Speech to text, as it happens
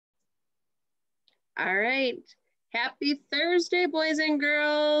All right. Happy Thursday, boys and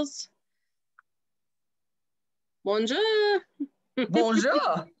girls. Bonjour.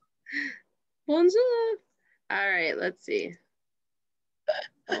 Bonjour. Bonjour. All right, let's see.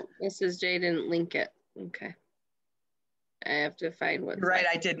 Oh, Mrs. J didn't link it. Okay. I have to find what. You're right,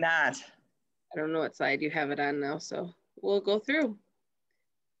 I did not. I don't know what slide you have it on now, so we'll go through.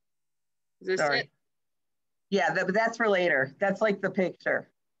 Is this Sorry. it? Yeah, but that's for later. That's like the picture.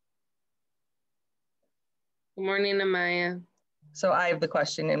 Good morning, Amaya. So I have the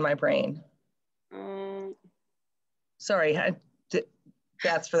question in my brain. Sorry,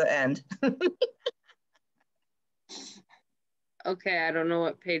 that's for the end. Okay, I don't know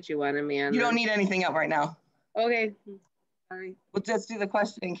what page you wanted me on. You don't need anything up right now. Okay. Sorry. We'll just do the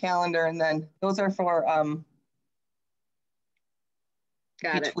question calendar, and then those are for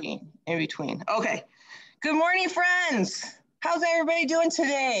in between. Okay. Good morning, friends. How's everybody doing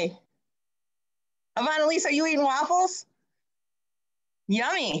today? Annalise, are you eating waffles?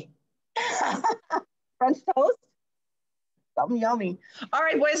 Yummy. French toast? Something yummy. All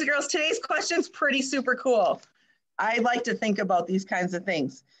right, boys and girls, today's question's pretty super cool. I like to think about these kinds of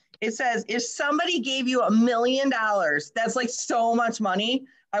things. It says, if somebody gave you $1 million, that's like so much money,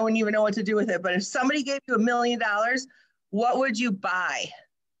 I wouldn't even know what to do with it. But if somebody gave you $1 million, what would you buy?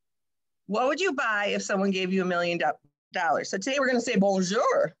 What would you buy if someone gave you $1 million? So today we're going to say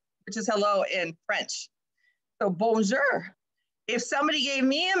bonjour, which is hello in French. So bonjour. If somebody gave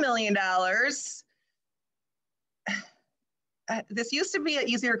me $1 million, this used to be an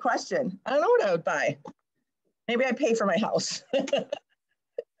easier question. I don't know what I would buy. Maybe I'd pay for my house.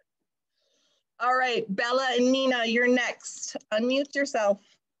 All right, Bella and Nina, you're next. Unmute yourself.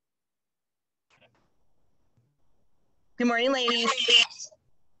 Good morning, ladies.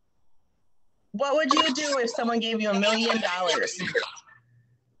 What would you do if someone gave you $1 million?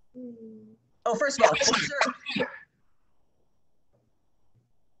 Oh, first of all, sure.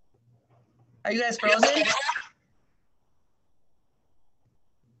 Are you guys frozen?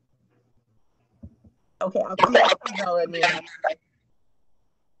 Okay, I'll come back to Bella and Nina.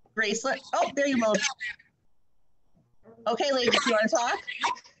 Bracelet. Oh, there you go. Okay, ladies, you want to talk?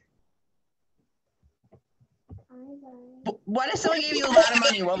 What if someone gave you a lot of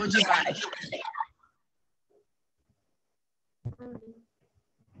money? What would you buy?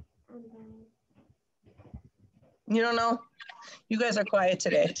 You don't know? You guys are quiet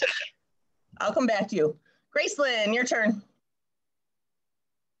today. I'll come back to you. Gracelyn, your turn.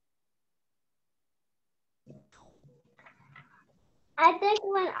 I think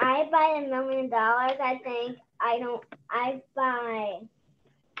when I buy $1 million, I buy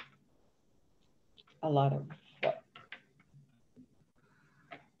a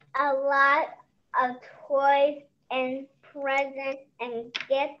lot of toys and presents and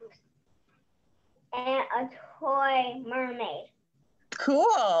gifts and a toy mermaid. Cool.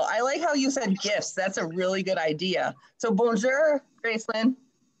 I like how you said gifts. That's a really good idea. So bonjour, Gracelyn.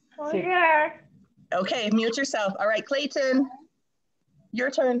 Bonjour. Okay, mute yourself. All right, Clayton, your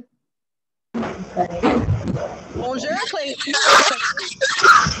turn. Bonjour, Clayton.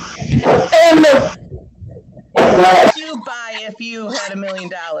 What would you buy if you had $1 million?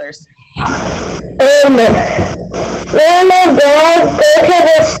 When my dad go to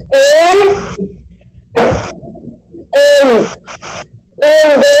the store and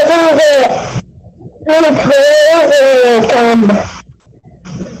they can get some clothes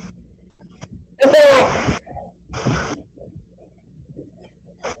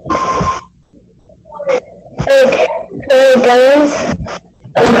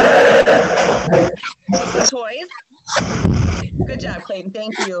Some toys? Good job, Clayton.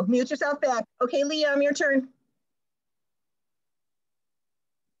 Thank you. Mute yourself back. Okay, Liam, your turn.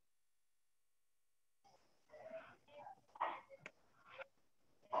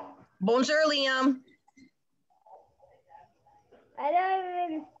 Bonjour, Liam. I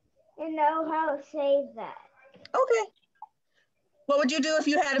don't even know how to say that. Okay. What would you do if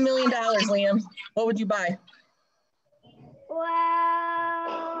you had $1 million, Liam? What would you buy? Well,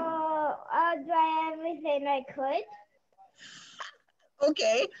 I'd buy everything I could.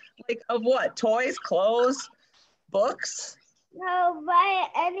 Okay. Like of what? Toys, clothes, books? No, buy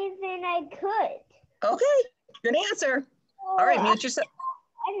anything I could. Okay. Good answer. All right, mute yourself.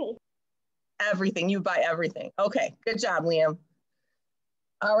 Everything. You buy everything. Okay. Good job, Liam.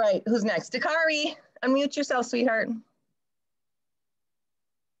 All right. Who's next? Dakari, unmute yourself, sweetheart.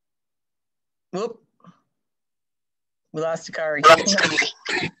 Whoop. We lost Dakari.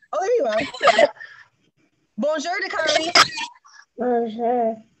 Oh, there you are. Bonjour, Dakari.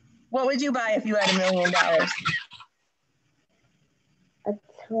 Bonjour. What would you buy if you had $1 million?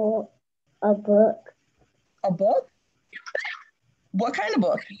 A book. A book? What kind of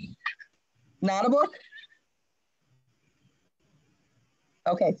book? Not a book?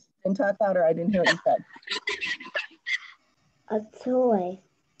 Okay, then talk louder. I didn't hear what you said. A toy.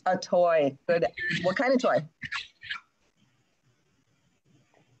 A toy. Good. What kind of toy?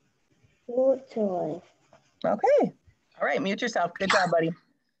 Food toy. Okay. All right, mute yourself. Good job, buddy.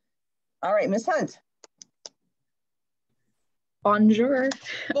 All right, Miss Hunt. Bonjour.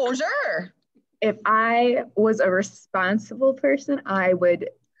 Bonjour. If I was a responsible person, I would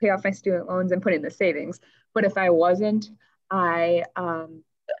pay off my student loans and put in the savings. But if I wasn't, I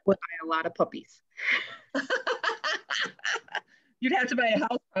would buy a lot of puppies. You'd have to buy a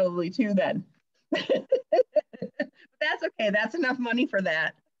house probably too then. That's okay. That's enough money for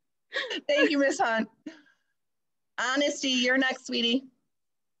that. Thank you, Miss Hunt. Honesty, you're next, sweetie.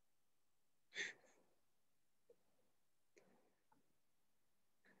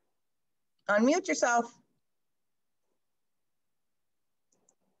 Unmute yourself.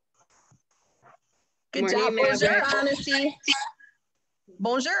 Good job. Bonjour, Honesty.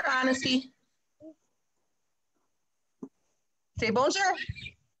 Bonjour, Honesty. Say bonjour.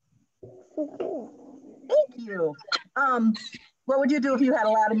 Thank you. What would you do if you had a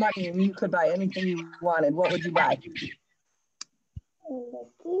lot of money and you could buy anything you wanted? What would you buy?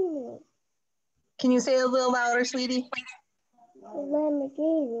 Can you say it a little louder, sweetie?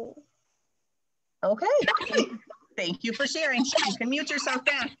 Okay. Thank you for sharing. You can mute yourself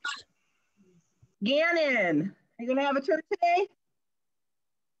back. Gannon, are you going to have a turn today?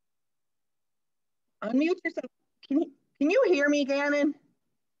 Unmute yourself. Can you hear me, Gannon?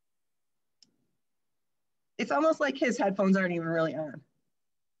 It's almost like his headphones aren't even really on.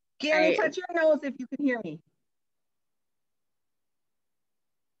 Gannon, touch your nose if you can hear me.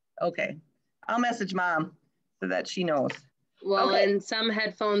 Okay. I'll message Mom so that she knows. Well, okay. And some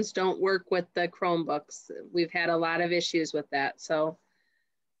headphones don't work with the Chromebooks. We've had a lot of issues with that. So,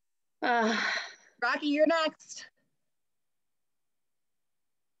 Rocky, you're next.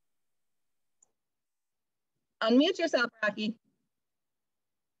 Unmute yourself, Rocky.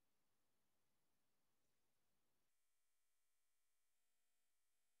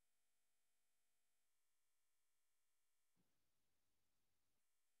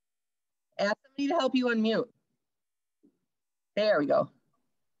 Ask somebody to help you unmute. There we go.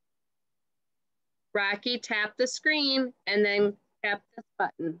 Rocky, tap the screen and then tap this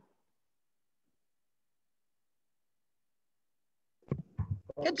button.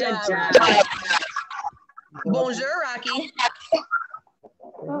 Good job. Bonjour, Rocky.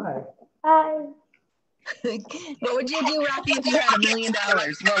 Hi. What would you do, Rocky, if you had $1 million?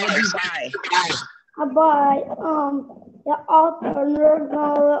 What would you buy? I buy the alternate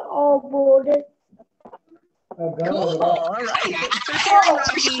all boarded. Cool. All right. Thanks for sharing,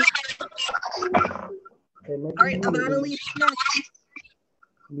 Rocky. All right, Avana, next.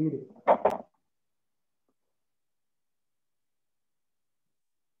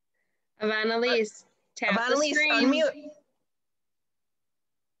 Avanalise, tap the screen. Unmute.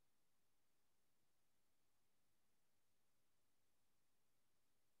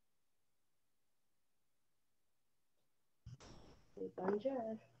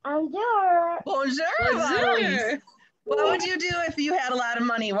 Bonjour. Bonjour, Avanalise. What would you do if you had a lot of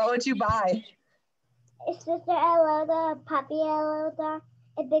money? What would you buy? A sister Elota, Puppy Elota,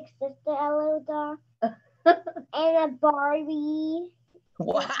 a big sister Elota, and a Barbie.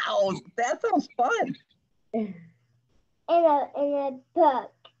 Wow, that sounds fun. And a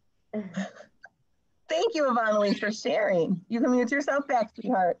book. Thank you, Avanalise, for sharing. You can mute yourself back,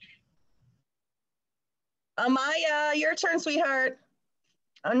 sweetheart. Amaya, your turn, sweetheart.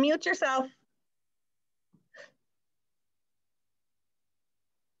 Unmute yourself.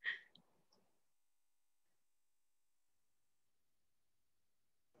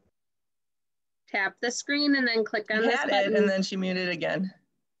 Tap the screen and then click on this button. And then she muted again.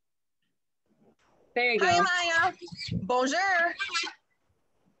 There you go. Hi, Amaya. Bonjour.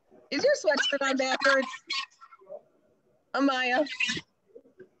 Is your sweatshirt on backwards? Amaya.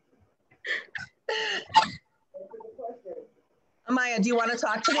 Amaya, do you want to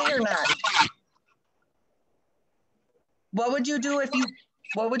talk today or not? What would you do if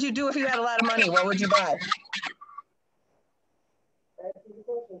you had a lot of money? What would you buy?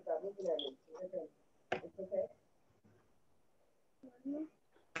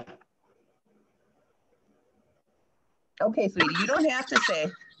 Okay, sweetie, you don't have to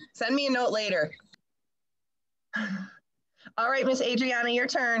say. Send me a note later. All right, Miss Adriana, your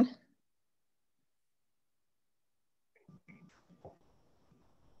turn.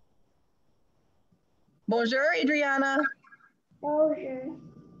 Bonjour, Adriana. Bonjour.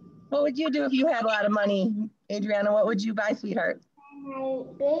 What would you do if you had a lot of money? Adriana, what would you buy, sweetheart? My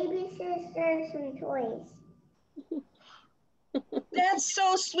baby sister some toys. That's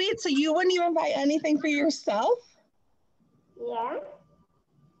so sweet. So you wouldn't even buy anything for yourself? Yeah.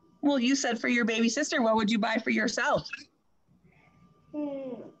 Well, you said for your baby sister, what would you buy for yourself?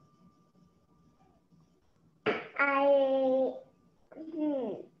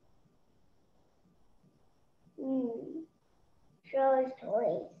 Shows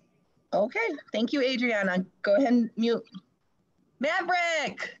toys. Okay, thank you, Adriana. Go ahead and mute.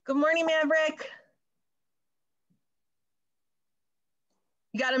 Maverick, good morning, Maverick.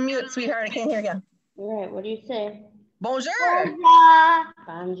 You got to mute, sweetheart. I can't hear you. All right, what do you say? Bonjour.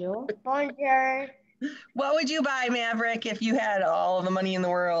 Bonjour. Bonjour. What would you buy, Maverick, if you had all the money in the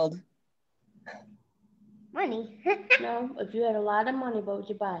world? Money. No, if you had a lot of money, what would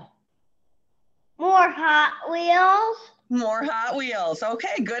you buy? More Hot Wheels. More Hot Wheels.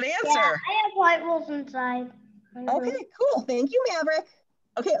 Okay, good answer. Yeah, I have Hot Wheels inside. Okay, cool. Thank you, Maverick.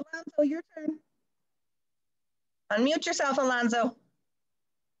 Okay, Alonzo, your turn. Unmute yourself, Alonzo.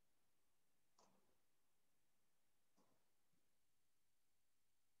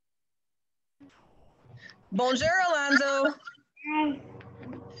 Bonjour, Alonzo. Hi.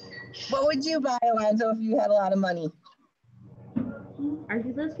 What would you buy, Alonzo, if you had a lot of money? Are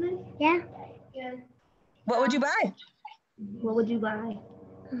you listening? Yeah. What would you buy? What would you buy?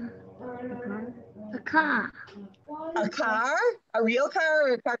 A car. A car? A real car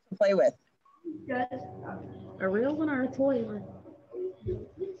or a car to play with? A real one or a toy one?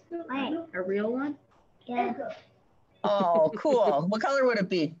 Wait. A real one? Yeah. Oh, cool. What color would it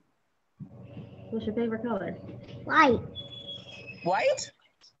be? What's your favorite color? White. White?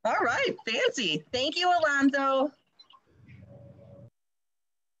 All right, fancy. Thank you, Alonzo.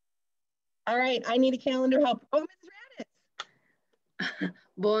 All right, I need a calendar help. Oh, Ms. Raditz.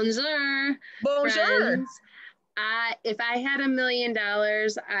 Bonjour. Bonjour. Friends. If I had $1 million,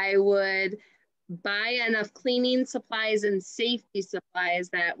 I would buy enough cleaning supplies and safety supplies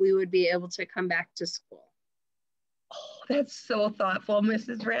that we would be able to come back to school. Oh, that's so thoughtful,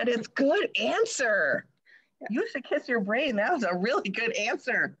 Mrs. Raditz. Good answer. You should kiss your brain. That was a really good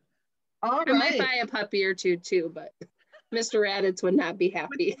answer. All I might right. buy a puppy or two too, but Mr. Raditz would not be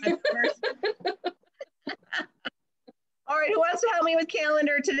happy. All right, who wants to help me with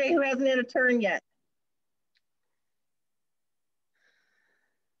calendar today who hasn't had a turn yet?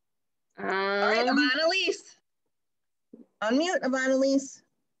 All right, Ivana-Lise. Unmute, Ivana-Lise.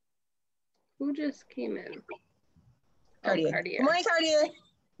 Who just came in? Cartier. Oh, Cartier. Good morning, Cartier.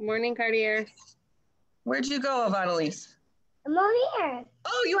 Morning, Cartier. Where'd you go, Ivana-Lise? I'm over here.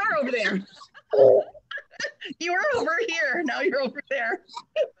 Oh, you are over there. You were over here. Now you're over there.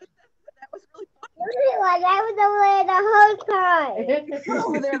 That was really fun. Like I was over there the whole time. You were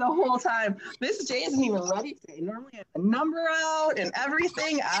over there the whole time. Miss J isn't even ready today. Normally I have the number out and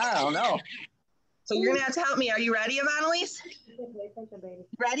everything. I don't know. So you're gonna have to help me. Are you ready, Ivana-Lise?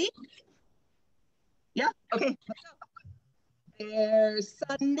 Ready? Yeah. Okay. Let's go. There's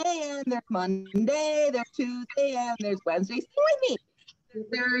Sunday and there's Monday. There's Tuesday and there's Wednesday. Sing with me. There's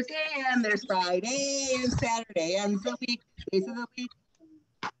Thursday and there's Friday and Saturday and the week. Days of the week.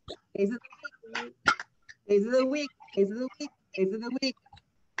 Days of the week. Days of the week. Days of the week. Days of the week.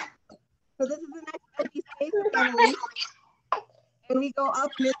 So this is the next empty space, Ivana-Lise. And we go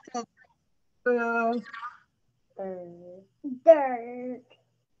up and it says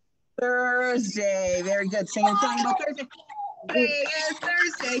Thursday. Very good. Sing a song about Thursday. Today is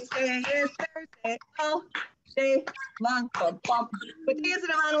Thursday. Today is Thursday. All day long. Bump, bump. What day is it,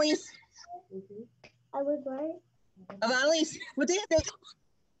 Ivana-Lise? I was right. Ivana-Lise, what day is it?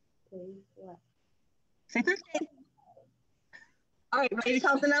 Say Thursday. All right, ready to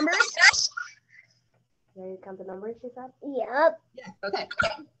count the numbers? Ready to count the numbers, you said? Yep. Yes. Okay.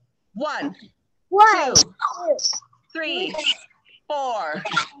 1, 1, 2, 3, 4,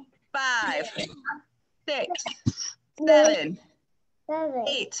 5, 6, 7,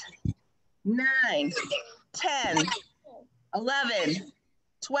 8, 9, 10, 11,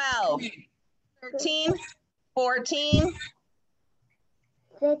 12, 13, 14.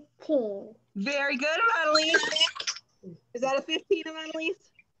 15. Very good, Ivana-Lise. Is that a 15,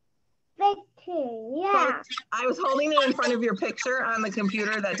 Ivana-Lise? 15, yeah. I was holding it in front of your picture on the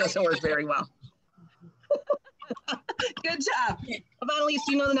computer. That doesn't work very well. Good job. Ivana-Lise,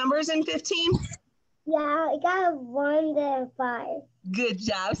 do you know the numbers in 15? Yeah, I got 1 to 5. Good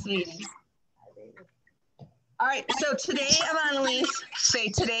job, sweetie. All right, so today, Ivana-Lise, say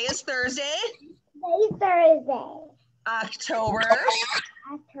today is Thursday. Today's Thursday. October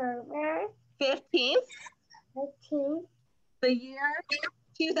October 15th. 15th. The year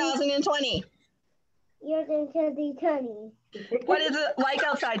 2020. Year 2020. What is it like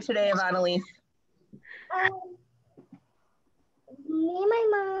outside today, Evangelise? Me and my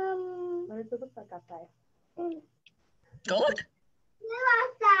mom. What does it look like outside? Go look. Blue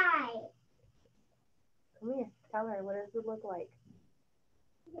outside. Come here, tell her, what does it look like?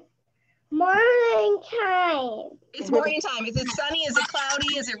 Morning time. It's morning time. Is it sunny? Is it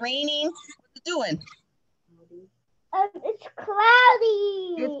cloudy? Is it raining? What's it doing? It's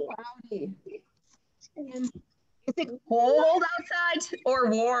cloudy. It's cloudy. Is it cold outside or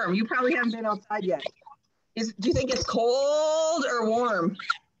warm? You probably haven't been outside yet. Do you think it's cold or warm?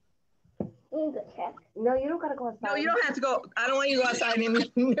 Check. No, you don't gotta go outside. No, you don't have to go. I don't want you to go outside in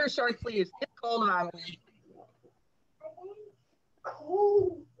your short sleeves. It's cold on me.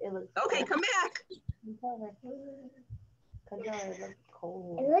 Cold. It looks Okay, come back. it looks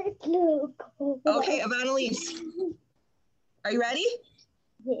cold. It looks blue. Cold. Okay, Evangelise, are you ready?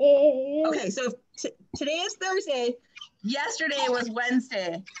 Yeah. Okay, so today is Thursday. Yesterday was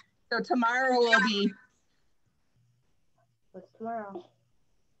Wednesday. So tomorrow will be. What's tomorrow?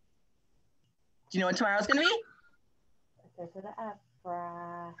 Do you know what tomorrow's going to be? There's an F.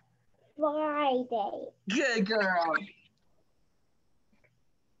 Friday. Good girl.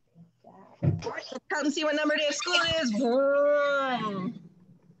 All right, let's count and see what number day of school it is. Vroom.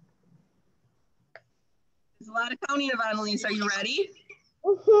 There's a lot of counting, Evangelise. Are you ready?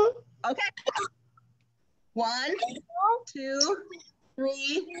 Okay. 1, 2,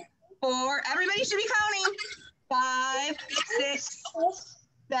 3, 4. Everybody should be counting. 5, 6,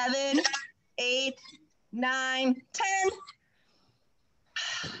 7, 8, 9, 10,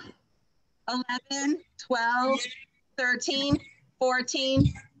 11, 12, 13,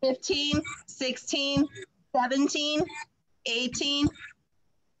 14, 15, 16, 17, 18,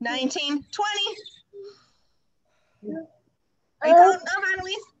 19, 20. Are you counting up,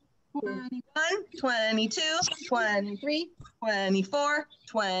 Annalise? 21, 22, 23, 24,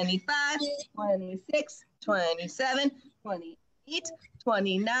 25, 26, 27, 28,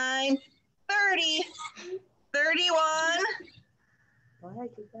 29, 30, 31. Go ahead,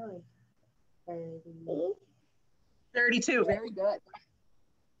 keep going. 32. Very good.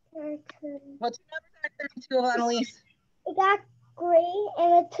 32. What's your number? 32, Annalise. We got 3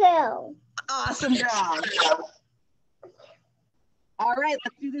 and a 2. Awesome job. All right,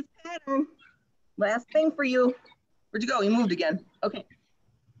 let's do this pattern. Last thing for you. Where'd you go? You moved again. Okay.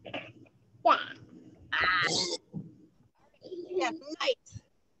 Yeah. Yes, knight,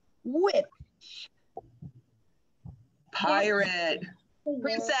 witch, pirate,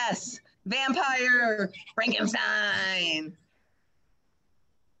 princess, vampire, Frankenstein.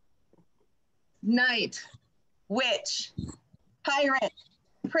 Knight, witch, pirate,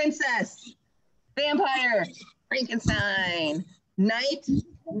 princess, vampire, Frankenstein. Knight,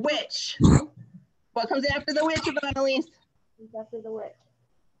 witch. What comes after the witch, Annalise? Who's after the witch?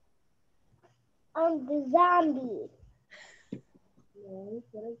 The zombie. No,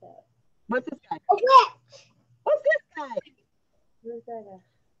 what is that? What's this guy? A witch. What's this guy? Who's that?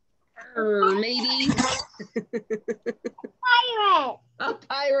 Maybe. Pirate. A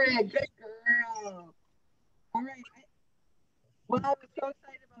pirate. Good girl. All right. Well, I was so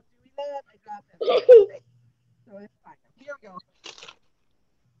excited about doing that, I dropped it. So it's fine. Here we go.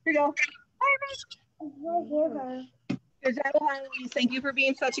 Here we go. Pirate. Good job, Annalise. Thank you for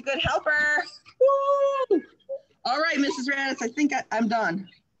being such a good helper. Woo! All right, Mrs. Radis, I think I'm done.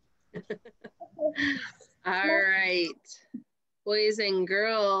 All right, boys and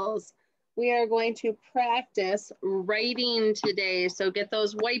girls, we are going to practice writing today. So get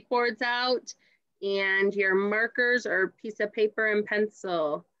those whiteboards out and your markers or piece of paper and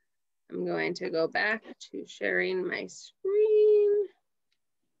pencil. I'm going to go back to sharing my screen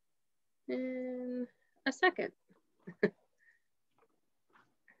in a second.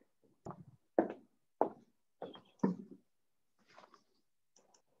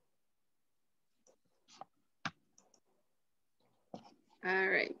 All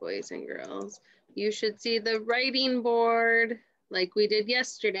right, boys and girls, you should see the writing board like we did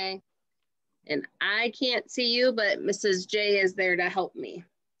yesterday. And I can't see you, but Mrs. J is there to help me.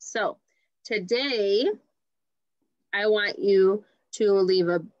 So today, I want you to leave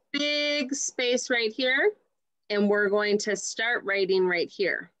a big space right here, and we're going to start writing right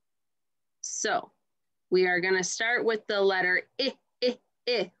here. So we are gonna start with the letter I, I,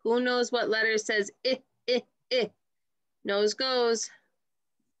 I. Who knows what letter says I, I, I? Nose goes.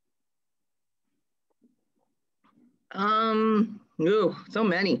 Ooh, so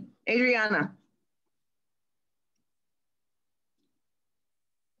many. Adriana.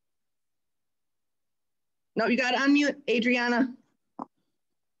 No, you got to unmute, Adriana.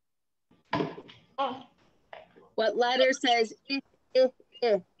 What letter says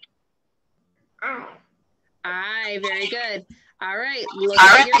I? I, very good. All right, look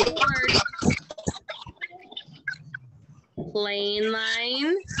at your board. Plain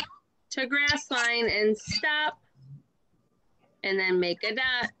line to grass line and stop. And then make a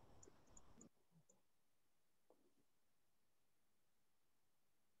dot.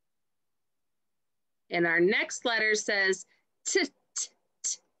 And our next letter says t, t, t,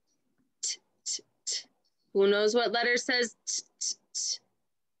 t, t, t. Who knows what letter says t, t, t?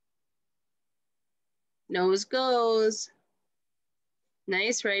 Nose goes.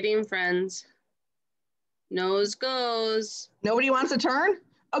 Nice writing, friends. Nose goes. Nobody wants a turn?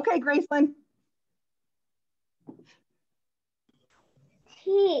 Okay, Graceland.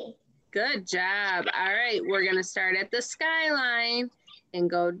 T. Good job. All right, we're gonna start at the skyline and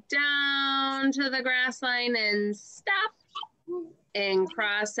go down to the grass line and stop and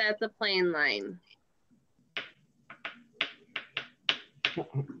cross at the plain line. We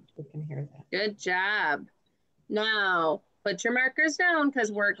can hear that. Good job. Now, put your markers down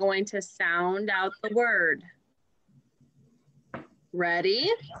because we're going to sound out the word. Ready?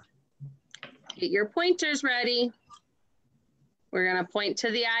 Get your pointers ready. We're going to point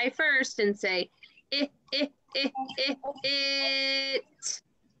to the I first and say, it.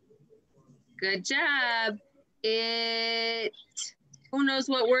 Good job. It. Who knows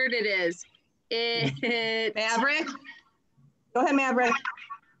what word it is? It. Maverick? Go ahead, Maverick.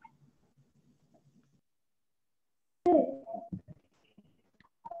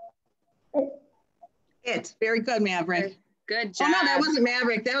 It. Very good, Maverick. Good job. Oh, no, that wasn't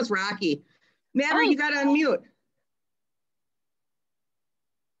Maverick. That was Rocky. Maverick, you got to unmute.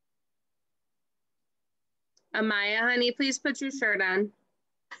 Amaya, honey, please put your shirt on.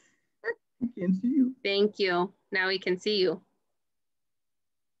 I can't see you. Thank you. Now we can see you.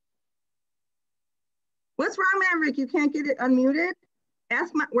 What's wrong, Maverick? You can't get it unmuted?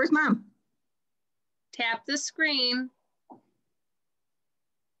 Ask, where's Mom? Tap the screen.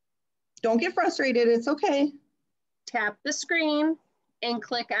 Don't get frustrated. It's okay. Tap the screen and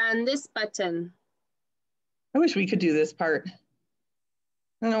click on this button. I wish we could do this part. I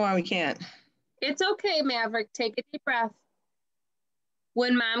don't know why we can't. It's okay, Maverick. Take a deep breath.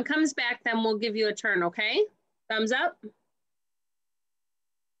 When Mom comes back, then we'll give you a turn, okay? Thumbs up.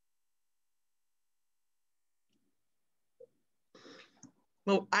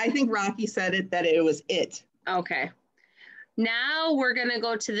 Well, I think Rocky said it, that it was it. Okay. Now we're going to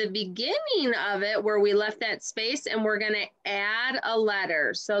go to the beginning of it where we left that space and we're going to add a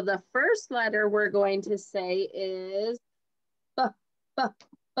letter. So the first letter we're going to say is B, B,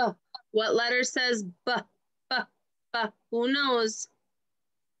 B. What letter says B, B, B? Who knows?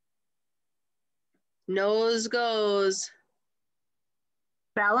 Nose goes.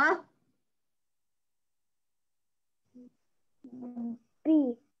 Bella?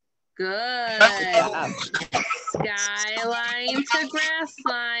 B. Good. Skyline to grass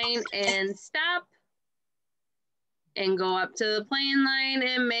line and stop. And go up to the plain line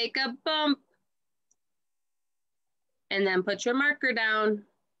and make a bump. And then put your marker down.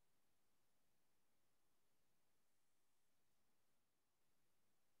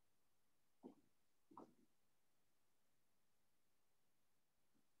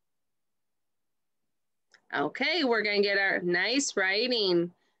 Okay, we're gonna get our nice writing.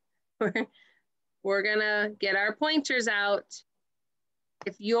 We're gonna get our pointers out.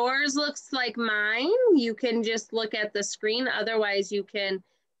 If yours looks like mine, you can just look at the screen. Otherwise, you can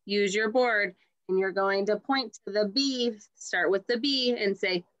use your board and you're going to point to the B, start with the B and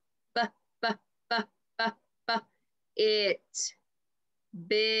say, B, B, B, B, B, it,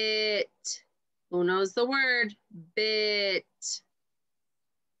 bit. Who knows the word? Bit.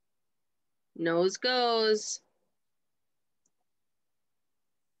 Nose goes.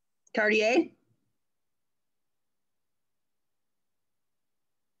 Cartier?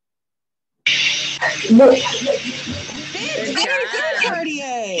 B. Very good,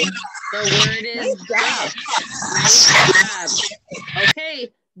 Cartier. The word is Nice job. Nice job.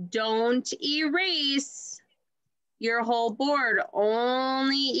 Okay, don't erase your whole board.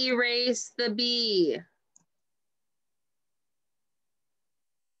 Only erase the B.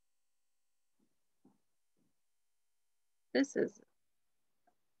 This is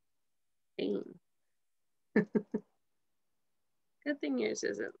pain. Good thing yours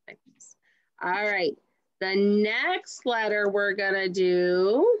isn't like this. All right, the next letter we're gonna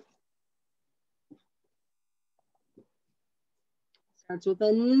do starts with a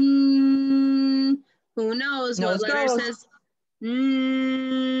N. Who knows what letter says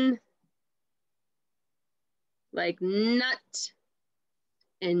N? Like nut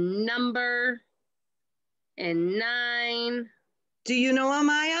and number and 9. Do you know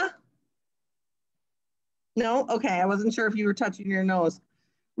Amaya? No? Okay, I wasn't sure if you were touching your nose.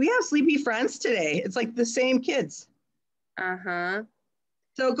 We have sleepy friends today. It's like the same kids. Uh-huh.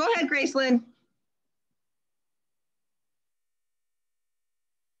 So go ahead, Gracelyn.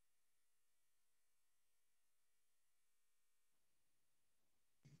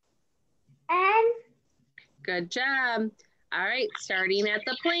 And Good job. All right, starting at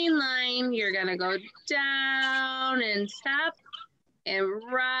the plane line, you're gonna go down and stop and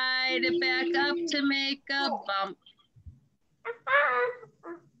ride it back up to make a bump.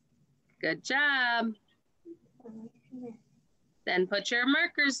 Good job. Then put your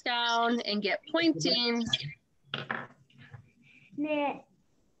markers down and get pointing. knit.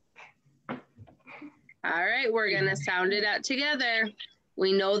 All right, we're gonna sound it out together.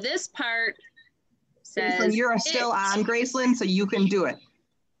 We know this part says Gracelyn, you're still on, Gracelyn, so you can do it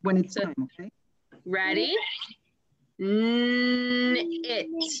when it's time, okay? Ready? Knit.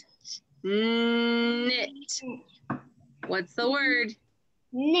 Knit. What's the word?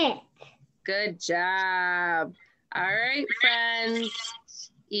 Knit. Good job. All right,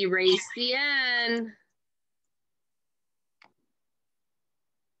 friends. Erase the N.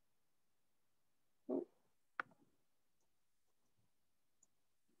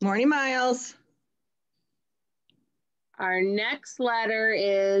 Morning, Miles. Our next letter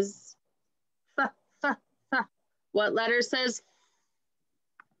is F, F, F. What letter says?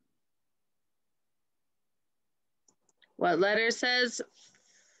 What letter says?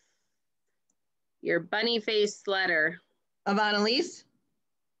 Your bunny face letter. Annalise.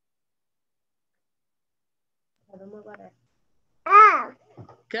 F.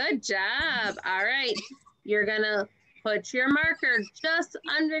 Good job. All right. You're gonna put your marker just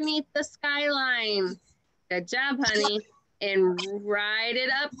underneath the skyline. Good job, honey. And ride it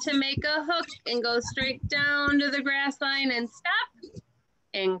up to make a hook and go straight down to the grass line and stop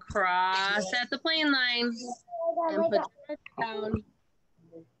and cross at the plane line and put your marker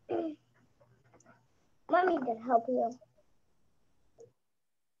down. Mommy can help you.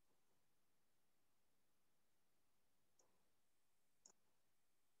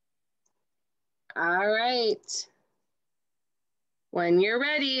 All right. When you're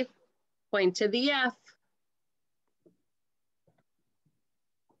ready, point to the F.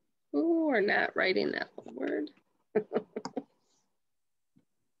 Ooh, we're not writing that word.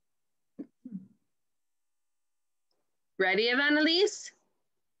 Ready, Annalise?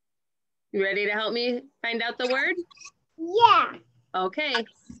 You ready to help me find out the word? Yeah. Okay,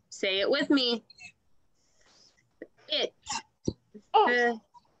 say it with me. It. F.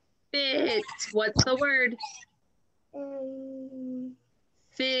 Fit. What's the word?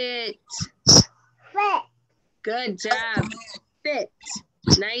 Fit. Fit. Good job. Fit.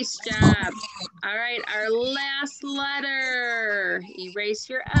 Nice job. All right, our last letter. Erase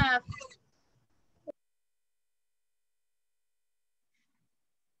your F.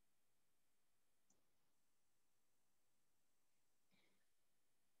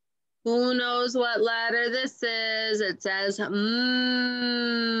 Who knows what letter this is? It says mm.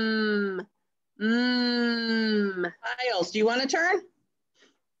 Mm. Miles, do you want to turn?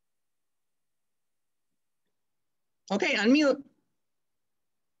 Okay, unmute.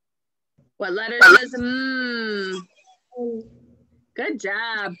 What letter says mm? Good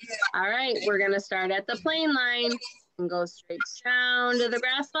job. All right, we're gonna start at the plane line and go straight down to the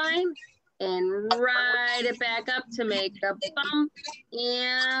grass line and ride it back up to make a bump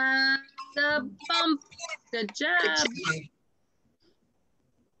and a bump. Good job.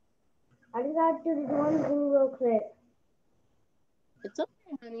 I just have to do this one thing real quick. It's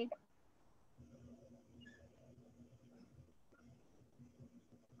okay, honey.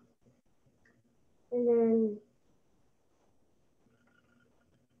 And then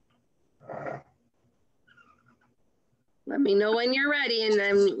Let me know when you're ready and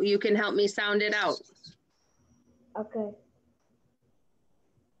then you can help me sound it out. okay.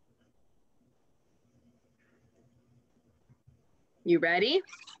 You ready?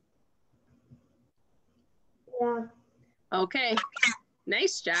 Yeah. Okay.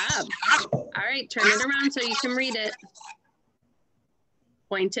 Nice job. All right, turn it around so you can read it.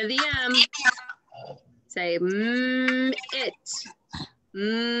 Point to the M. Say it. It.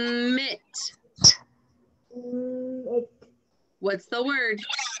 It. What's the word?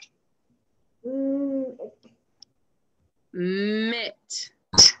 It. Mitt.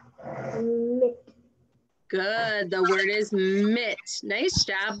 Mitt. Good. The word is mitt. Nice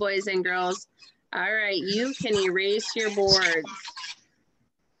job, boys and girls. All right, you can erase your boards.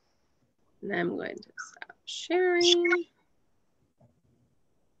 And I'm going to stop sharing.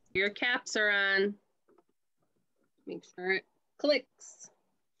 Your caps are on. Make sure it clicks.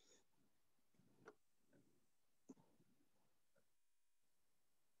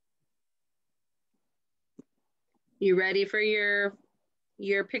 You ready for your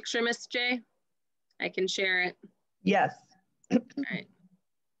picture, Miss J? I can share it. Yes. All right.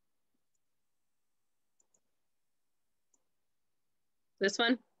 This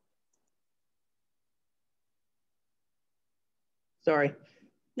one? Sorry.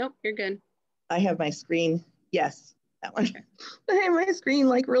 Nope, you're good. I have my screen. Yes, that one. Okay. I have my screen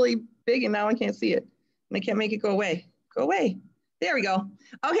like really big and now I can't see it. And I can't make it go away. Go away. There we go.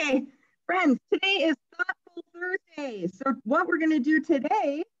 Okay, friends, today is Thoughtful Thursday. So what we're going to do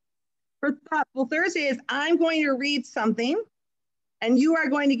today for Thoughtful Thursday is I'm going to read something and you are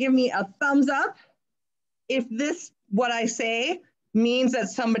going to give me a thumbs up if this, what I say, means that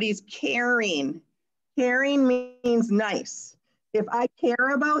somebody's caring. Caring means nice. If I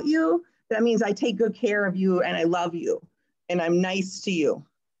care about you, that means I take good care of you and I love you and I'm nice to you.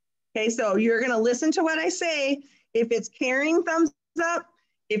 Okay, so you're gonna listen to what I say. If it's caring, thumbs up.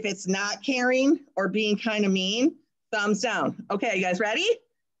 If it's not caring or being kind of mean, thumbs down. Okay, you guys ready?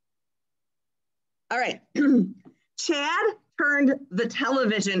 All right. Chad turned the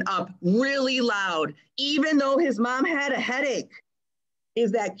television up really loud, even though his mom had a headache.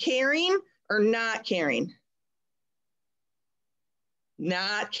 Is that caring or not caring?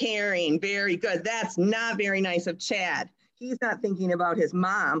 Not caring. Very good. That's not very nice of Chad. He's not thinking about his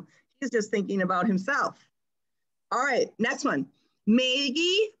mom. He's just thinking about himself. All right, next one.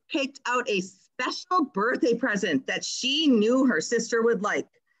 Maggie picked out a special birthday present that she knew her sister would like.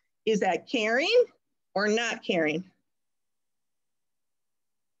 Is that caring or not caring?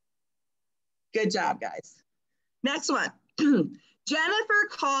 Good job, guys. Next one. Jennifer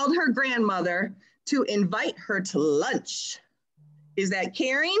called her grandmother to invite her to lunch. Is that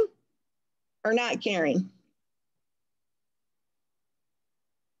caring or not caring?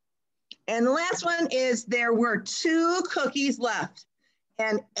 And the last one is there were 2 cookies left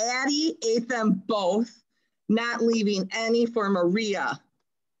and Addie ate them both, not leaving any for Maria.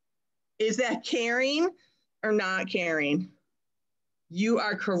 Is that caring or not caring? You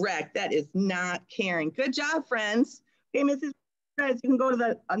are correct. That is not caring. Good job, friends. Okay, Mrs. Guys, you can go to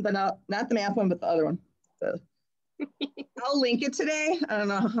the not the math one, but the other one. I'll link it today. I don't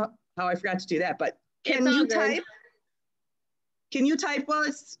know how I forgot to do that, but can you type? Can you type while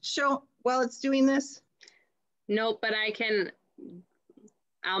it's doing this? Nope, but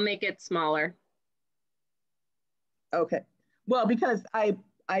I'll make it smaller. Okay. Well, because I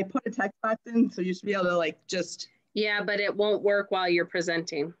put a text box in, so you should be able to like just. Yeah, but it won't work while you're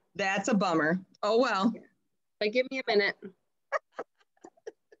presenting. That's a bummer. Oh, well. But give me a minute.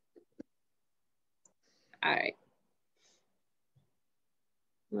 All right.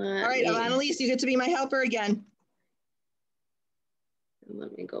 All right, Annalise, you get to be my helper again.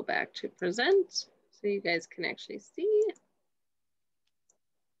 Let me go back to present so you guys can actually see.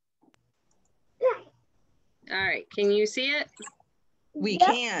 All right, can you see it? We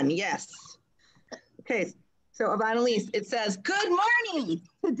can, yes. Okay, so Annalise, it says, good morning.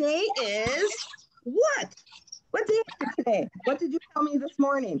 Today is what? What day is it today? What did you tell me this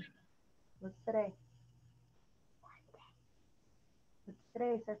morning? What's today? What's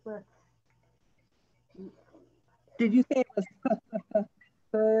today? Says what? Did you say it was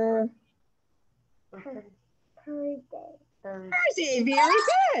Thursday? Thursday, very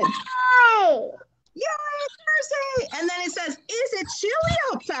good. Hi. Yay, Thursday. And then it says, is it chilly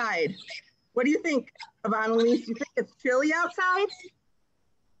outside? What do you think, Annalise? Do you think it's chilly outside?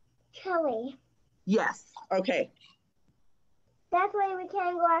 Chilly. Yes, okay. That's why we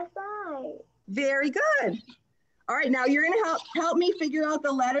can't go outside. Very good. All right, now you're gonna help me figure out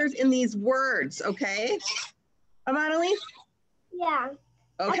the letters in these words, okay? Annalise? Yeah.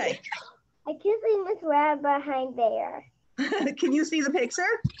 Okay. I can see Miss Red behind there. Can you see the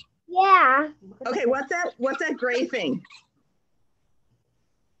picture? Yeah. Okay, what's that gray thing?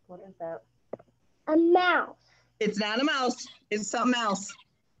 What is that? A mouse. It's not a mouse, it's something else.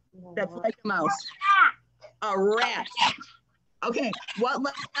 That's like a mouse. A rat. Okay, what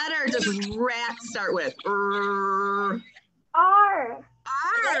letter does rat start with? R. R,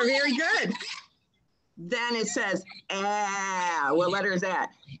 very good. Then it says, what letter is that?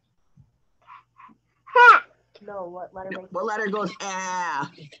 Hat. No, what letter? What letter goes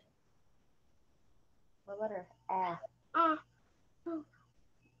What letter?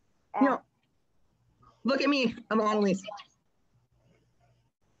 No. Look at me, I'm Annalise.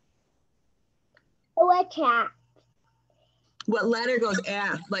 What cat? What letter goes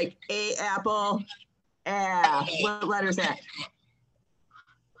like A, apple, What letter is that?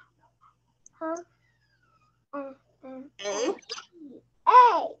 Huh? A?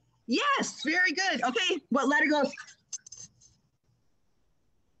 A. Yes, very good. Okay, what letter goes?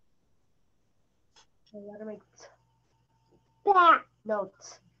 What letter makes Back.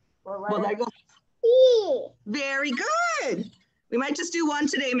 notes? What letter goes? E. Very good. We might just do one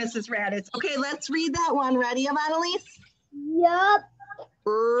today, Mrs. Raditz. Okay, let's read that one. Ready, Annalise? Yup.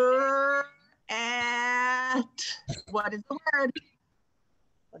 At. What is the word?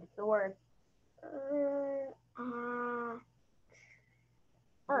 What is the word?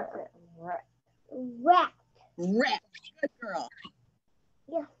 Wreck. Wreck. Good girl.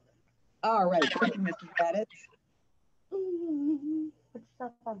 Yeah. All right, thank you, Mrs. Raditz. Put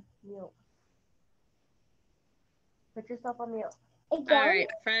yourself on mute. Put yourself on mute. All right,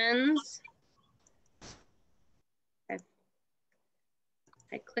 friends.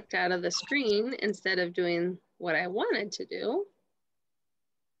 I clicked out of the screen instead of doing what I wanted to do,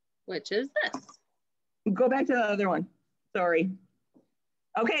 which is this. Go back to the other one. Sorry.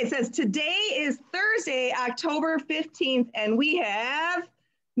 Okay, it says today is Thursday, October 15th, and we have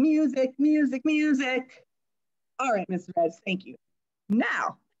music, music, music. All right, Mrs. Reds, thank you.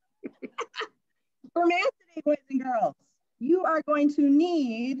 Now, for math today, boys and girls, you are going to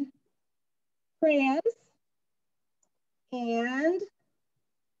need crayons and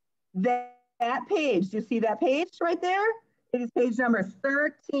that page. Do you see that page right there? It is page number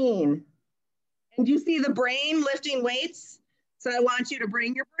 13. And do you see the brain lifting weights? So I want you to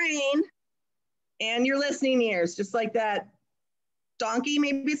bring your brain and your listening ears, just like that donkey.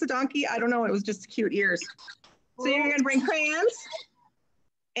 Maybe it's a donkey. I don't know. It was just cute ears. So you're going to bring crayons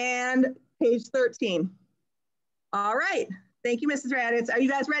and page 13. All right. Thank you, Mrs. Raditz. Are you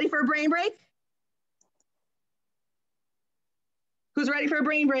guys ready for a brain break? Who's ready for a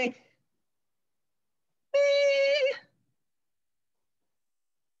brain break? Me.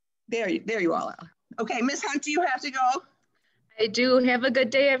 There you all are. Okay, Miss Hunt, do you have to go? I do. Have a good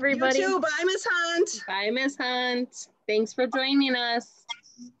day, everybody. You too. Bye, Miss Hunt. Bye, Miss Hunt. Thanks for joining us.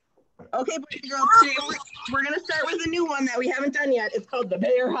 Okay, boys and girls, today we're going to start with a new one that we haven't done yet. It's called the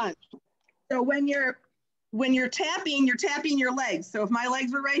bear hunt. So when you're tapping your legs. So if my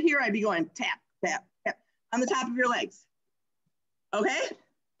legs were right here, I'd be going tap, tap, tap on the top of your legs. Okay?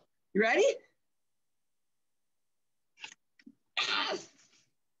 You ready?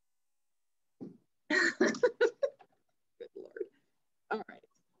 Good Lord. All right.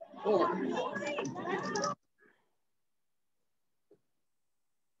 4.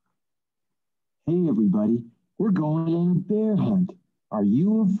 Hey everybody, we're going on a bear hunt. Are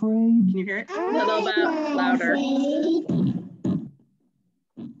you afraid? Can you hear it? A little bit louder.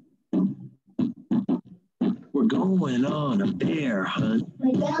 We're going on a bear hunt.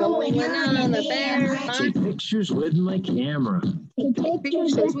 Going on a bear hunt. Take pictures with my camera.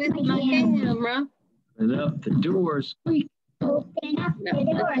 Pictures with my camera. Open up the doors. Open up the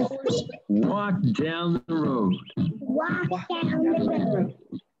doors. Walk down the road. Walk down the road.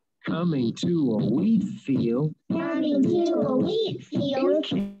 Coming to a wheat field. Coming to a wheat field.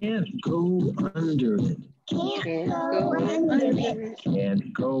 Can't go under it. Can't go under it.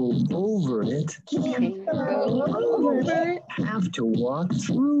 Can't go over it. Can't go over it. Have to walk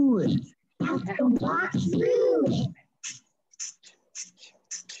through it. Have to walk through it.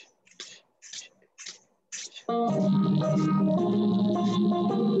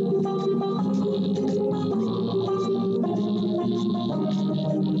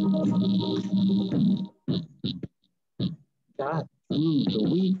 Got through the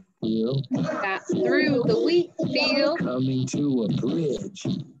wheat field. Got through the wheat field. Coming to a bridge.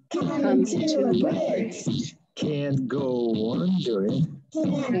 Coming to a bridge. Can't go under it.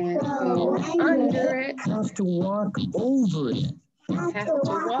 Can't go under it. Have to walk over it. Have to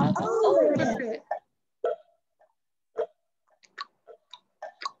walk over it.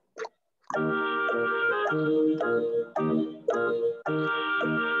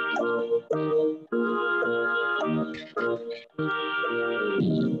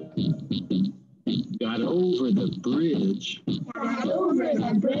 Got over the bridge. Got over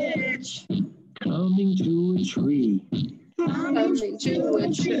the bridge. Coming to a tree. Coming to a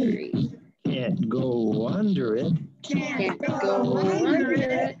tree. Can't go under it. Can't go under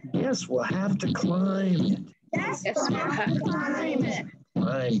it. Guess we'll have to climb it. Guess Guess we'll have to climb it.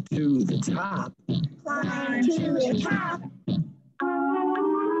 Climb to the top. Climb to the top.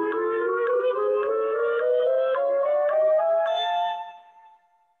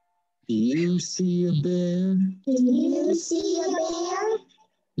 Do you see a bear? Do you see a bear?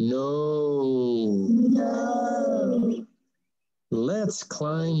 No. No. Let's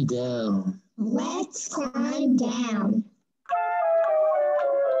climb down. Let's climb down.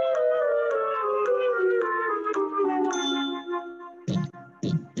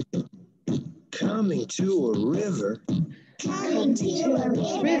 Coming to a river. Coming to a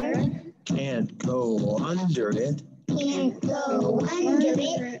river. Can't go under it. Can't go under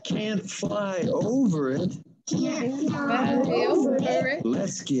it. Can't fly over it. Can't fly over it.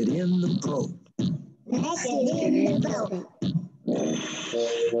 Let's get in the boat. Let's get in the boat.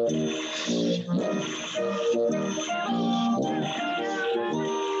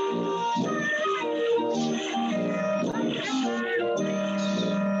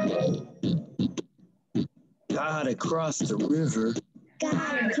 Gotta cross the river.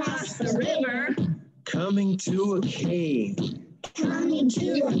 Gotta cross the river. Coming to a cave. Coming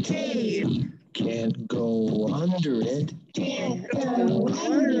to a cave. Can't go under it. Can't go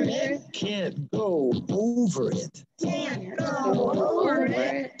under it. Can't go over it. Can't go over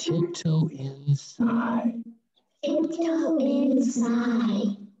it. Tiptoe inside. Tiptoe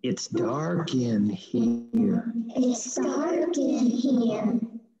inside. It's dark in here. It's dark in here.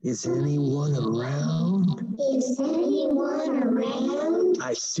 Is anyone around? Is anyone around?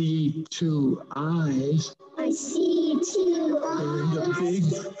 I see two eyes I see two and a eyes big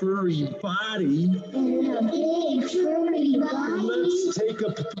furry body. and a big furry body. Let's take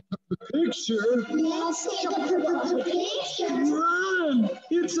a picture. Let's take a picture. Run!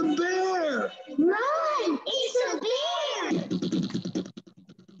 It's a bear! Run! It's a bear!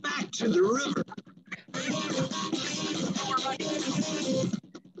 Back to the river.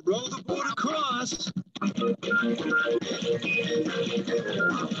 Row the boat across.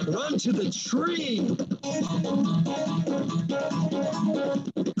 Run to the tree.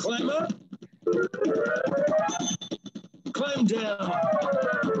 Climb up. Climb down.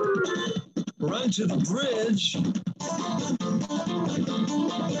 Run to the bridge.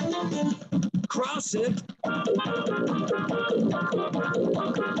 Cross it.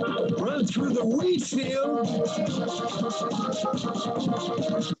 Run through the wheat field.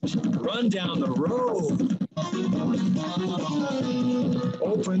 Run down the road.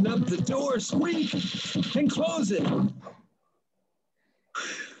 Open up the door, squeak, and close it.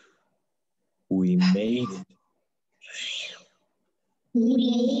 We made it. We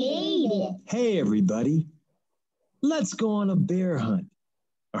made it. Hey, everybody. Let's go on a bear hunt.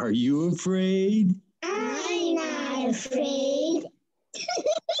 Are you afraid? I'm not afraid.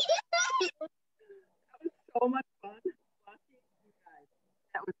 So much fun watching you guys.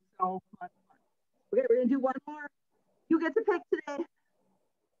 That was so much fun. Okay, we're gonna do one more. You get to pick today.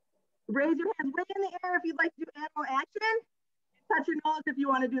 Raise your hands way in the air if you'd like to do animal action. Touch your nose if you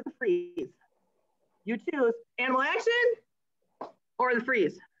want to do the freeze. You choose animal action or the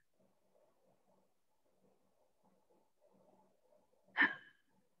freeze.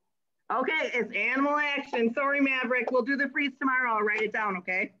 Okay, it's animal action. Sorry, Maverick. We'll do the freeze tomorrow. I'll write it down,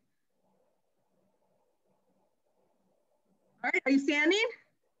 okay? All right, are you standing?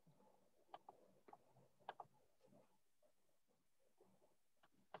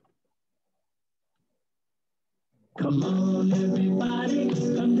 Come on, everybody,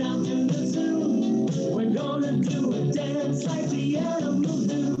 come down to the zoo. We're gonna do a dance like the animals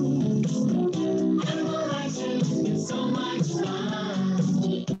do. Animal action, it's so much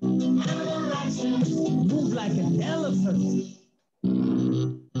fun. Animal action, move like an elephant.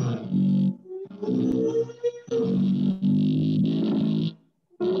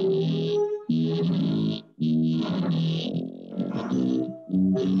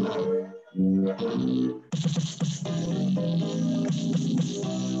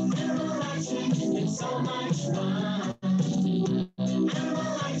 Animal action, it's so much fun.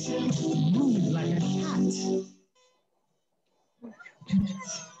 Animal action, move like a cat.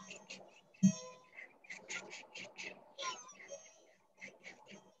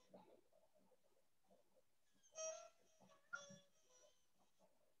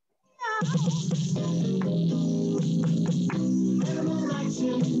 Animal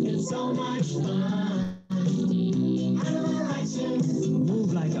action, it's so much fun. Animal action,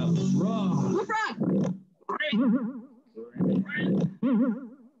 move like a frog. Blue frog.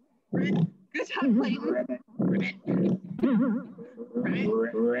 Good job, Clayton. Ribbit. Ribbit.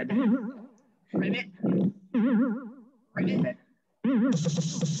 Ribbit. Ribbit.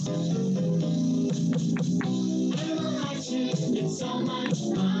 Animal action, it's so much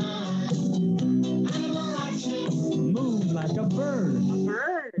fun. Animal action, move like a bird. A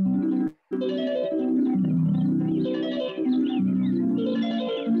bird.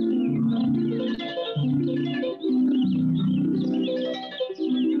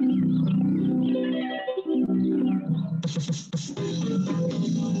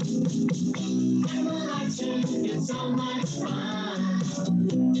 Animal action, it's so much fun.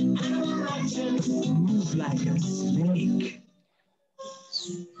 Animal action, move like a snake.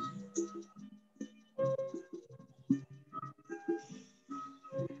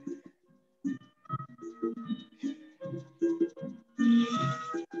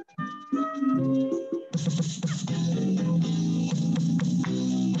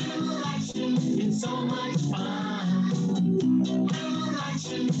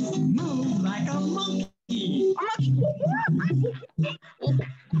 Move like a monkey.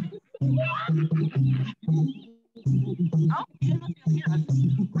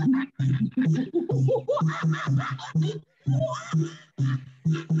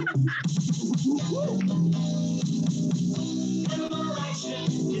 Animal action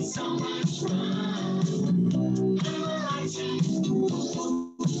is so much fun. Animal action.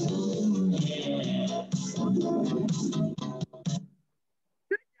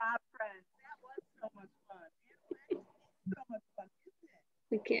 Good job, friends. That was so much fun. So much fun.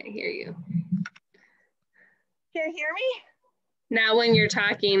 We can't hear you. Can't hear me? Not when you're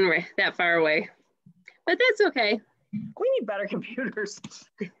talking that far away, but that's okay. We need better computers.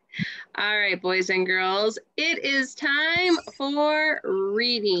 All right, boys and girls, it is time for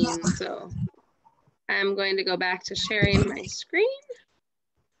reading. So I'm going to go back to sharing my screen.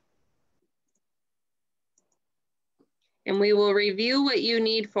 And we will review what you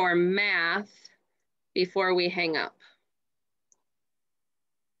need for math before we hang up.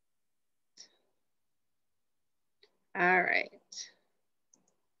 All right.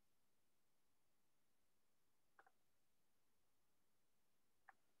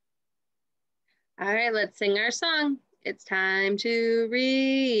 All right, let's sing our song. It's time to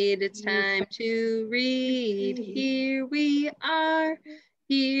read. It's time to read. Here we are.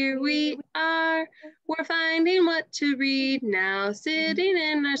 Here we are. We're finding what to read now, sitting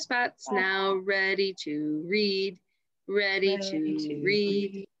in our spots now, ready to read. Ready to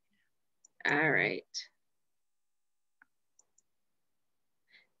read. All right.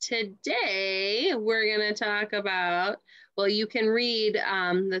 Today, we're going to talk about, well, you can read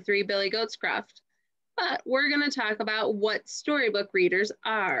the 3 Billy Goats Croft, but we're going to talk about what storybook readers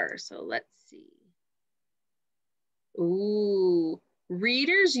are. So let's see. Ooh,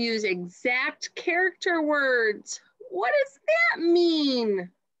 readers use exact character words. What does that mean?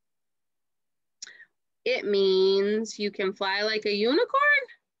 It means you can fly like a unicorn?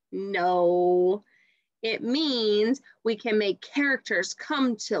 No. It means we can make characters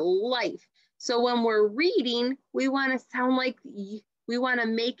come to life. So when we're reading, we want to sound like, we want to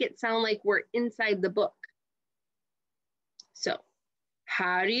make it sound like we're inside the book. So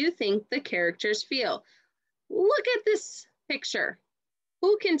how do you think the characters feel? Look at this picture.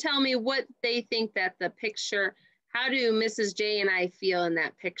 Who can tell me what they think that the picture, how do Mrs. J and I feel in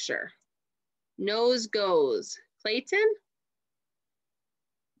that picture? Nose goes. Clayton?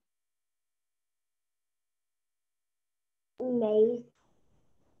 Maze.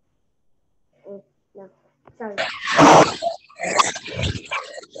 No, sorry.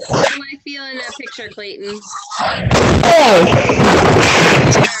 What do I feel in that picture, Clayton?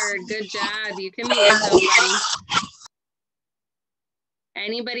 Scared. Good job. You can mute yourself, buddy.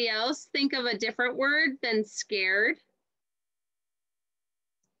 Anybody else think of a different word than scared?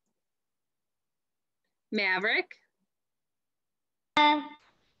 Maverick?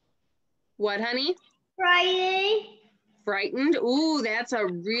 What, honey? Friday. Frightened? Ooh, that's a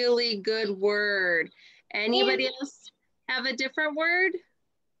really good word. Anybody else have a different word?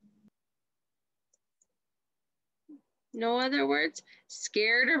 No other words?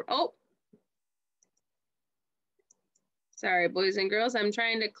 Scared or, oh. Sorry, boys and girls, I'm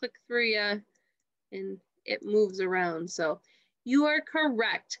trying to click through you and it moves around. So you are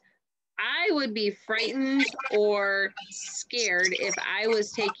correct. I would be frightened or scared if I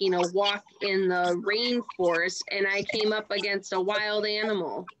was taking a walk in the rainforest and I came up against a wild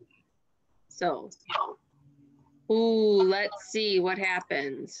animal. So, ooh, let's see what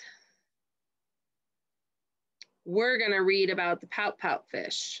happens. We're gonna read about the pout-pout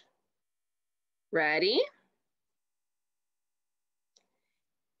fish. Ready?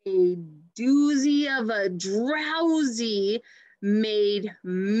 A doozy of a drowsy made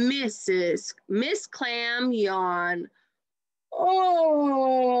Miss Clam yawn.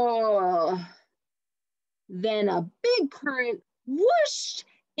 Oh, then a big current whooshed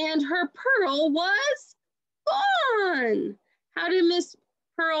and her pearl was gone. How did Miss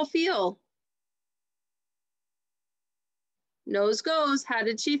Pearl feel? Nose goes, how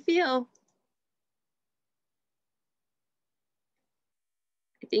did she feel?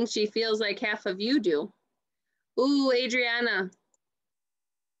 I think she feels like half of you do. Ooh, Adriana.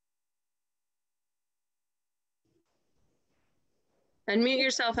 Unmute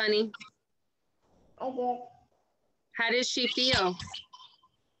yourself, honey. I did. How does she feel?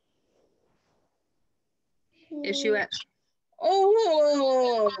 Is she at,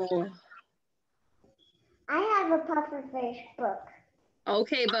 oh. I have a pufferfish book.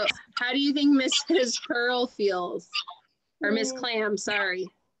 Okay, but how do you think Mrs. Pearl feels? Or Miss Clam, sorry,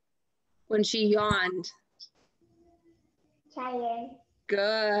 when she yawned? Tired.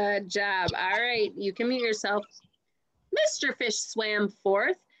 Good job. All right, you can mute yourself. Mr. Fish swam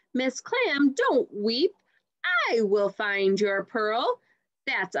forth. Miss Clam, don't weep. I will find your pearl.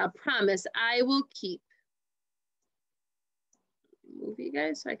 That's a promise I will keep. Move you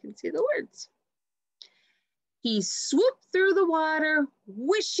guys so I can see the words. He swooped through the water,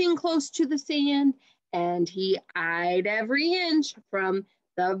 wishing close to the sand, and he eyed every inch from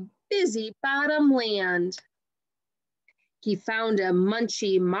the busy bottom land. He found a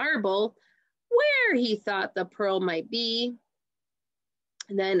munchy marble where he thought the pearl might be.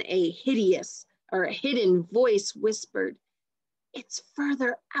 And then a hidden voice whispered, "It's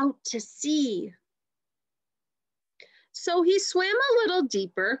further out to sea." So he swam a little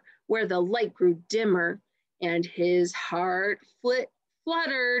deeper where the light grew dimmer and his heart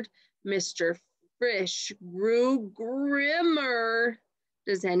fluttered. Mr. Fish grew grimmer.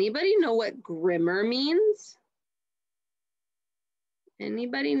 Does anybody know what grimmer means?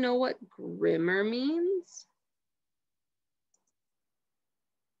 Anybody know what grimmer means?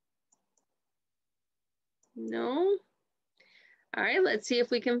 No? All right, let's see if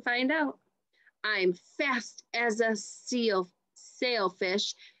we can find out. I'm fast as a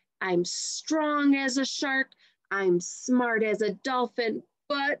sailfish. I'm strong as a shark. I'm smart as a dolphin,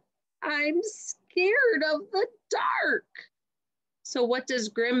 but I'm scared of the dark. So what does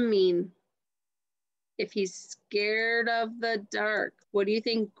grim mean? If he's scared of the dark, what do you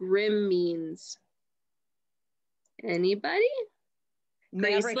think grim means? Anybody?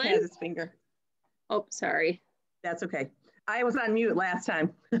 Maverick Graceland? has his finger. Oh, sorry. That's okay. I was on mute last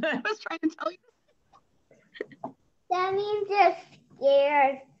time. I was trying to tell you. That means you're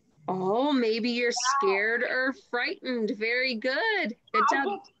scared. Oh, maybe you're scared or frightened. Very good. Good job.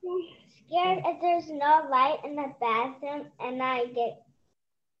 I get scared if there's no light in the bathroom and I get.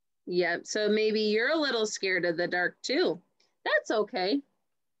 Yep, so maybe you're a little scared of the dark too. That's okay.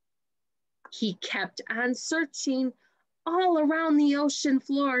 He kept on searching all around the ocean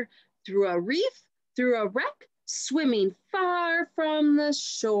floor, through a reef, through a wreck, swimming far from the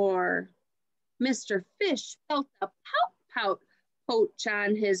shore. Mr. Fish felt a poach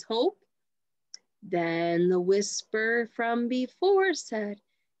on his hope. Then the whisper from before said,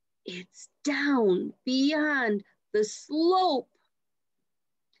 "It's down beyond the slope."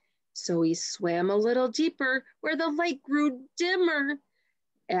 So he swam a little deeper where the light grew dimmer.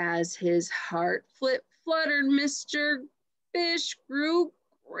 As his heart fluttered, Mr. Fish grew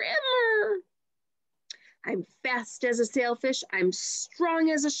grimmer. I'm fast as a sailfish. I'm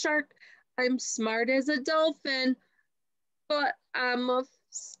strong as a shark. I'm smart as a dolphin, but I'm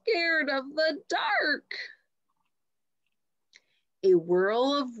scared of the dark. A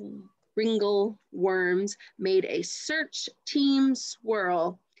whirl of wringle worms made a search team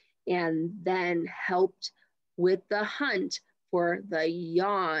swirl and then helped with the hunt for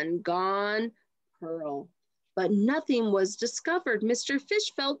the gone pearl. But nothing was discovered. Mr.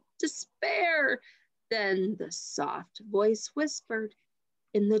 Fish felt despair. Then the soft voice whispered,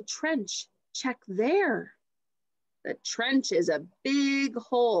 "In the trench, check there." The trench is a big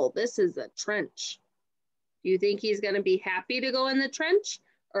hole. This is a trench. Do you think he's going to be happy to go in the trench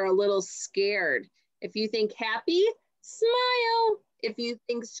or a little scared? If you think happy, smile. If you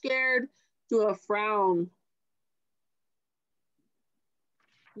think scared, do a frown.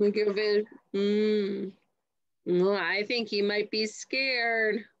 Look at it. I think he might be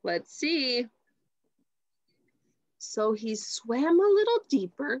scared. Let's see. So he swam a little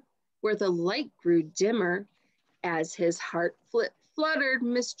deeper where the light grew dimmer. As his heart fluttered,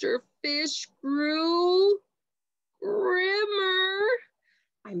 Mr. Fish grew grimmer.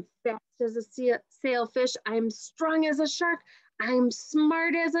 I'm fast as a sailfish. I'm strong as a shark. I'm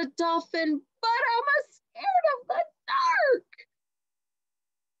smart as a dolphin, but I'm scared of the dark.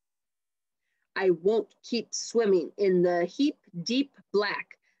 I won't keep swimming in the deep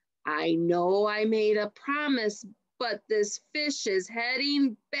black. I know I made a promise, but this fish is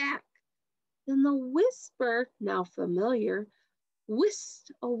heading back. Then the whisper, now familiar,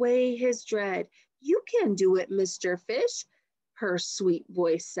 whisked away his dread. "You can do it, Mr. Fish," her sweet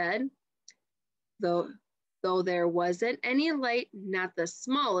voice said. Though there wasn't any light, not the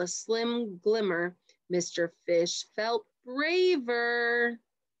smallest slim glimmer, Mr. Fish felt braver.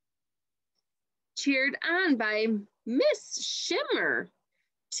 Cheered on by Miss Shimmer.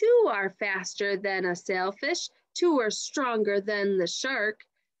 "Two are faster than a sailfish. Two are stronger than the shark.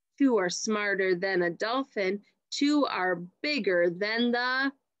 Two are smarter than a dolphin. Two are bigger than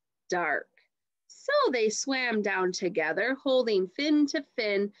the dark." So they swam down together, holding fin to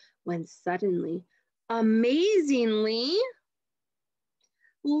fin, when suddenly, amazingly,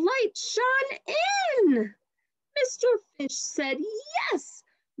 light shone in. Mr. Fish said yes.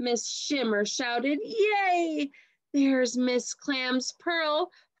 Miss Shimmer shouted, yay. There's Miss Clam's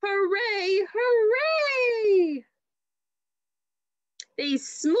pearl. Hooray, hooray. They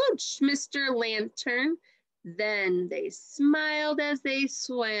smooched Mr. Lantern. Then they smiled as they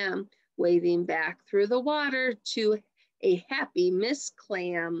swam, waving back through the water to a happy Miss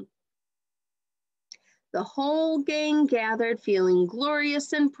Clam. The whole gang gathered, feeling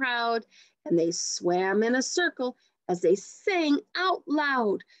glorious and proud, and they swam in a circle as they sang out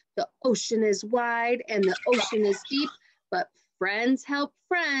loud. The ocean is wide and the ocean is deep, but friends help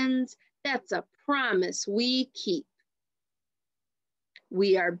friends. That's a promise we keep.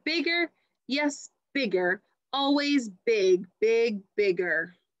 We are bigger, yes, bigger, always big, big,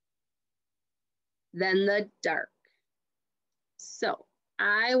 bigger than the dark. So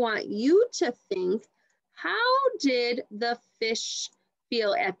I want you to think, how did the fish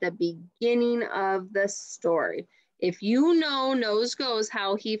feel at the beginning of the story? If you know, nose goes,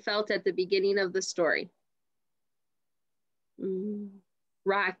 how he felt at the beginning of the story.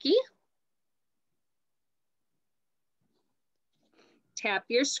 Rocky? Tap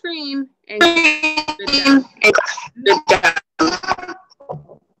your screen and good job.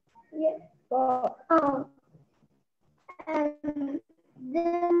 Yeah. Well, and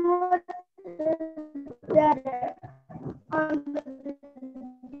then what is better on the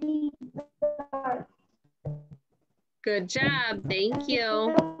deep dark? Good job, thank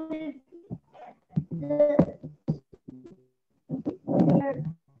you.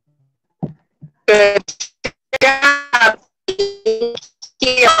 Good job. Thank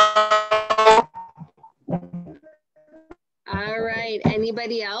you. All right,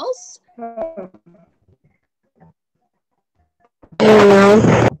 anybody else?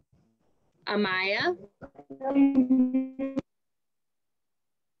 Amaya?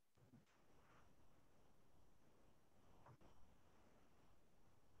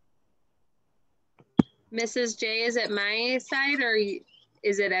 Mrs. J, is it my side or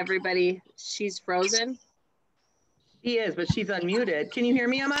is it everybody? She's frozen? She is, but she's unmuted. Can you hear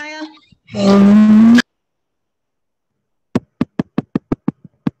me, Amaya?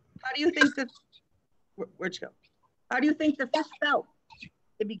 How do you think the, where'd you go? How do you think the fish felt at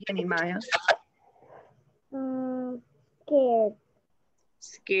the beginning, Maya? Scared.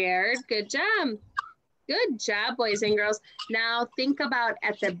 Scared, good job. Good job, boys and girls. Now think about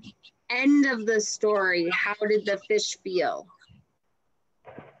at the end of the story, how did the fish feel?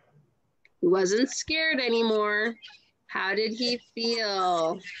 He wasn't scared anymore. How did he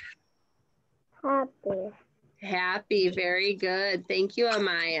feel? Happy. Happy, very good. Thank you,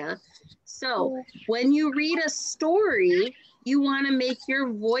 Amaya. So when you read a story, you want to make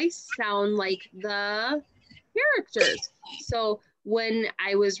your voice sound like the characters. So when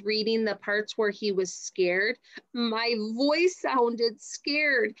I was reading the parts where he was scared, my voice sounded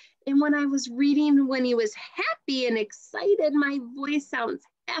scared. And when I was reading when he was happy and excited, my voice sounds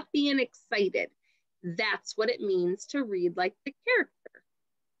happy and excited. That's what it means to read like the character.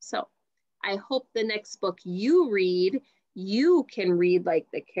 So I hope the next book you read, you can read like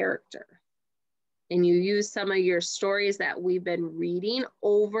the character. And you use some of your stories that we've been reading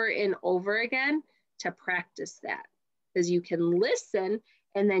over and over again to practice that. Because you can listen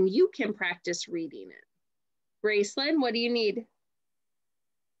and then you can practice reading it. Gracelyn, what do you need?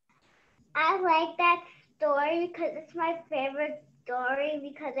 I like that story because it's my favorite story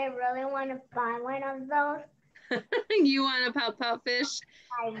because I really want to buy one of those. You want a pout-pout fish?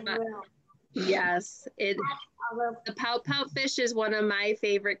 I will. Yes, the pout-pout fish is one of my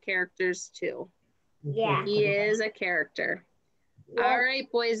favorite characters too. Yeah. He is a character. Yes. All right,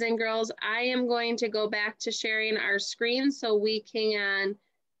 boys and girls, I am going to go back to sharing our screen so we can.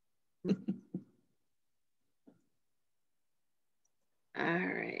 All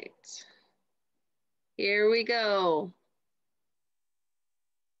right. Here we go.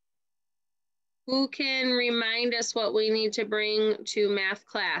 Who can remind us what we need to bring to math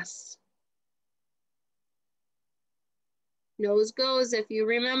class? Nose goes if you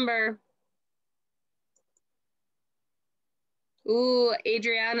remember. Ooh,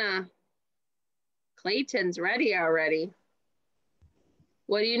 Adriana. Clayton's ready already.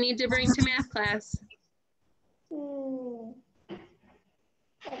 What do you need to bring to math class? A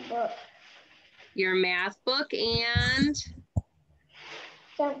book. Your math book and?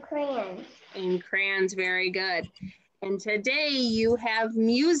 Some crayons. And crayons, very good. And today you have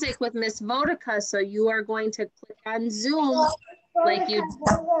music with Miss Vodica, so you are going to click on Zoom like you. Me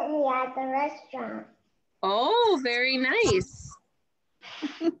at the restaurant. Oh, very nice.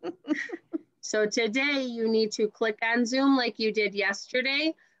 So today you need to click on Zoom like you did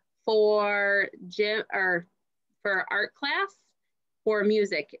yesterday for for art class or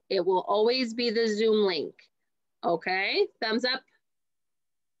music. It will always be the Zoom link. Okay, thumbs up.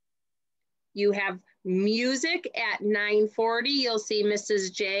 You have music at 9:40. You'll see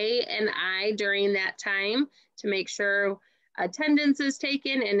Mrs. J and I during that time to make sure attendance is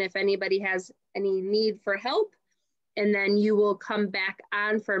taken and if anybody has any need for help. And then you will come back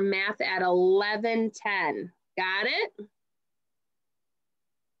on for math at 11:10. Got it?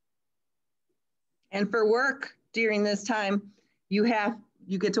 And for work during this time, you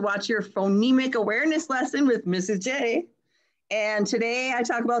get to watch your phonemic awareness lesson with Mrs. J. And today I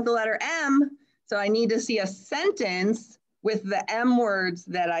talk about the letter M. So I need to see a sentence with the M words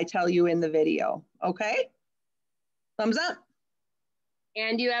that I tell you in the video. Okay? Thumbs up.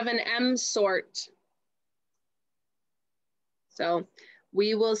 And you have an M sort. So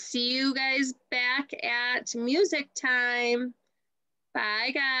we will see you guys back at music time.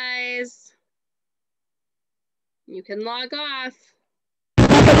 Bye, guys. You can log off.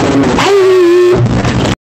 Bye.